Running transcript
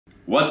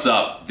What's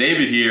up?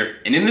 David here,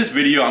 and in this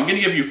video I'm going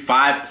to give you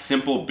 5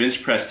 simple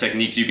bench press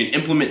techniques you can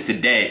implement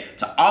today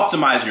to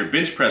optimize your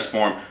bench press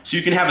form so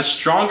you can have a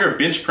stronger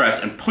bench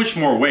press and push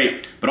more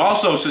weight, but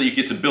also so that you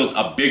get to build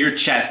a bigger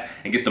chest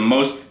and get the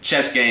most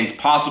chest gains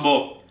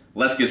possible.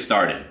 Let's get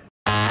started.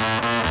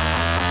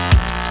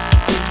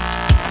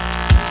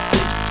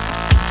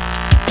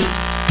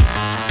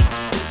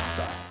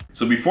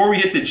 So before we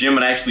hit the gym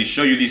and I actually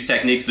show you these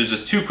techniques, there's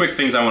just 2 quick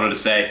things I wanted to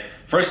say.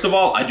 First of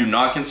all, I do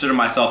not consider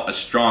myself a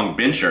strong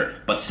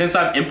bencher, but since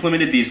I've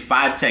implemented these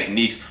 5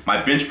 techniques,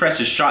 my bench press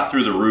has shot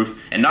through the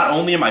roof, and not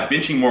only am I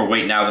benching more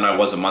weight now than I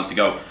was a month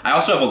ago, I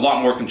also have a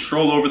lot more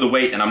control over the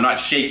weight and I'm not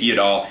shaky at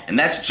all, and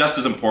that's just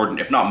as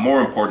important, if not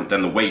more important,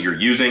 than the weight you're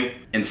using.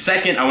 And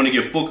second, I want to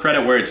give full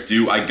credit where it's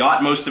due. I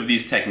got most of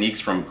these techniques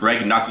from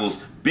Greg Nuckols'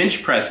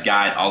 bench press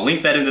guide. I'll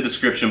link that in the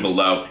description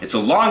below. It's a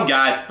long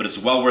guide, but it's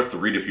well worth the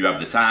read if you have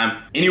the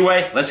time.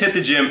 Anyway, let's hit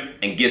the gym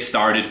and get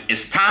started.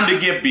 It's time to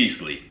get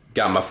beastly.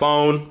 Got my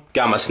phone,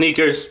 got my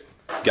sneakers,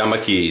 got my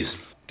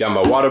keys, got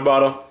my water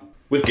bottle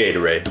with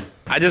Gatorade.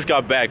 I just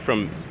got back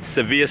from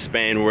Sevilla,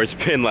 Spain, where it's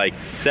been like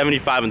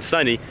 75 and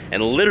sunny,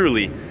 and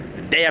literally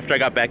the day after I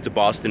got back to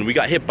Boston, we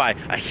got hit by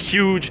a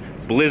huge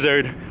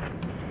blizzard.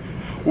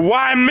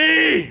 Why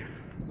me?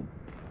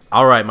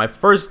 All right, my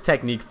first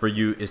technique for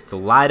you is to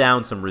lie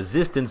down some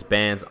resistance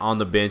bands on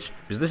the bench,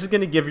 because this is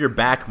going to give your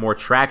back more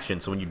traction.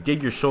 So when you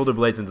dig your shoulder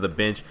blades into the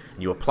bench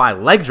and you apply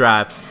leg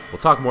drive, we'll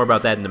talk more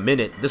about that in a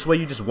minute. This way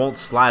you just won't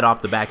slide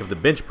off the back of the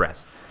bench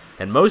press.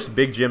 And most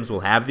big gyms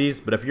will have these,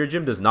 but if your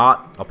gym does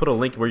not, I'll put a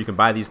link where you can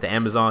buy these to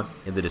Amazon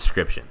in the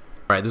description.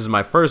 All right, this is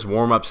my first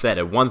warm-up set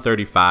at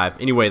 135.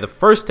 Anyway, the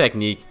first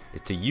technique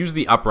is to use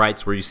the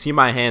uprights where you see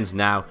my hands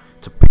now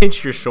to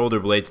pinch your shoulder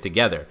blades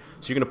together.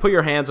 So you're going to put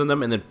your hands on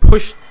them and then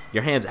push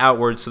your hands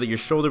outwards so that your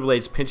shoulder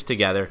blades pinch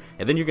together,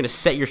 and then you're going to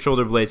set your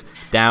shoulder blades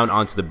down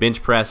onto the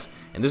bench press,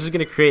 and this is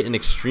going to create an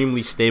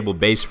extremely stable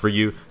base for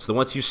you so that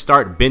once you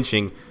start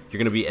benching, you're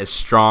going to be as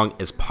strong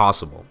as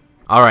possible.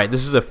 Alright,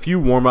 this is a few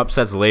warm-up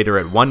sets later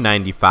at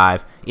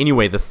 195.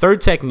 Anyway, the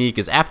third technique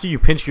is after you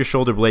pinch your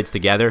shoulder blades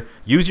together,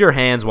 use your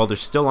hands while they're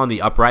still on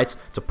the uprights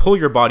to pull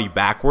your body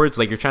backwards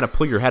like you're trying to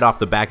pull your head off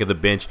the back of the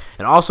bench,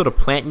 and also to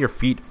plant your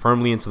feet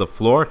firmly into the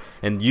floor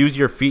and use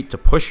your feet to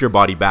push your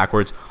body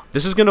backwards.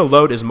 This is going to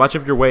load as much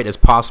of your weight as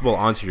possible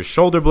onto your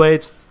shoulder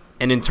blades,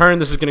 and in turn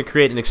this is going to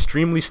create an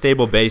extremely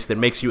stable base that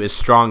makes you as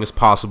strong as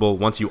possible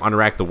once you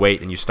unrack the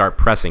weight and you start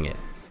pressing it.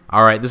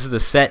 Alright, this is a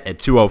set at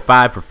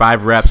 205 for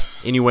 5 reps.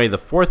 Anyway, the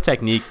fourth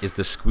technique is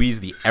to squeeze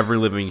the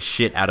ever-living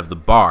shit out of the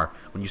bar.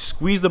 When you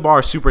squeeze the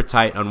bar super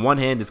tight, on one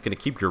hand it's going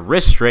to keep your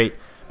wrist straight,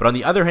 but on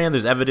the other hand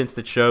there's evidence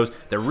that shows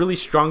that really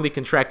strongly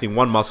contracting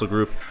one muscle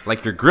group,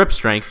 like your grip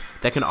strength,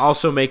 that can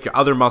also make your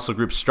other muscle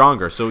groups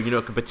stronger. So,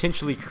 it could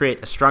potentially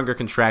create a stronger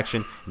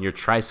contraction in your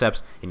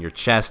triceps, in your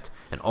chest,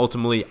 and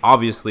ultimately,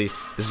 obviously,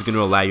 this is going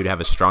to allow you to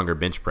have a stronger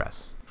bench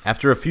press.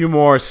 After a few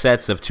more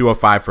sets of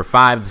 205 for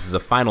 5, this is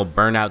a final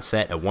burnout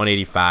set at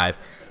 185.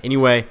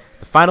 Anyway,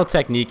 the final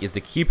technique is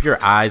to keep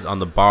your eyes on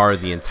the bar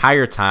the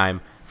entire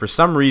time. For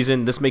some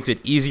reason, this makes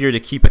it easier to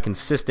keep a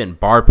consistent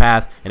bar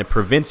path, and it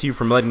prevents you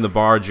from letting the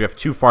bar drift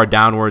too far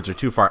downwards or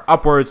too far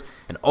upwards,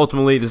 and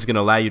ultimately this is going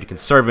to allow you to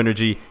conserve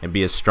energy and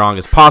be as strong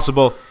as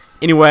possible.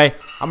 Anyway,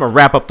 I'm going to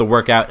wrap up the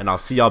workout and I'll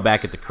see y'all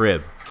back at the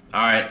crib.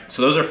 Alright,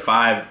 so those are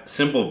 5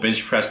 simple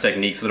bench press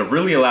techniques that have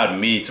really allowed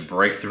me to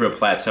break through a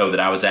plateau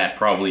that I was at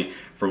probably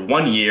for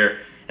 1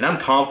 year, and I'm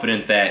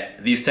confident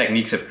that these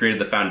techniques have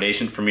created the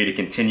foundation for me to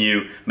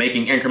continue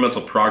making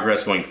incremental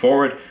progress going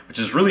forward, which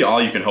is really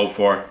all you can hope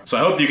for. So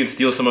I hope that you can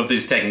steal some of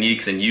these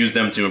techniques and use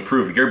them to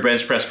improve your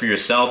bench press for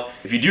yourself.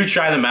 If you do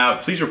try them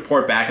out, please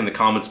report back in the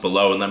comments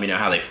below and let me know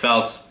how they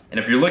felt. And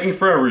if you're looking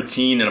for a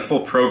routine and a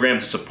full program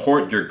to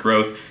support your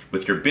growth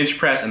with your bench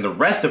press and the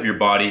rest of your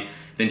body,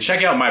 then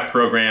check out my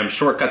program,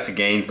 Shortcut to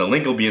Gains. The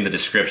link will be in the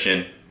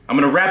description. I'm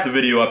going to wrap the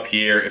video up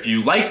here. If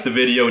you liked the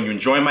video and you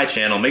enjoy my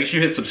channel, make sure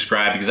you hit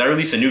subscribe because I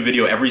release a new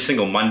video every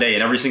single Monday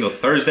and every single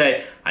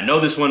Thursday. I know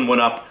this one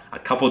went up a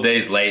couple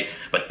days late,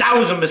 but that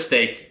was a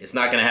mistake. It's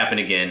not going to happen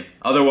again.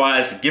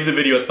 Otherwise, give the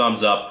video a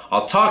thumbs up.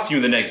 I'll talk to you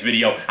in the next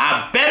video.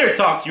 I better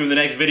talk to you in the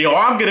next video or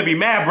I'm going to be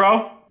mad,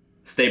 bro.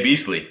 Stay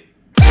beastly.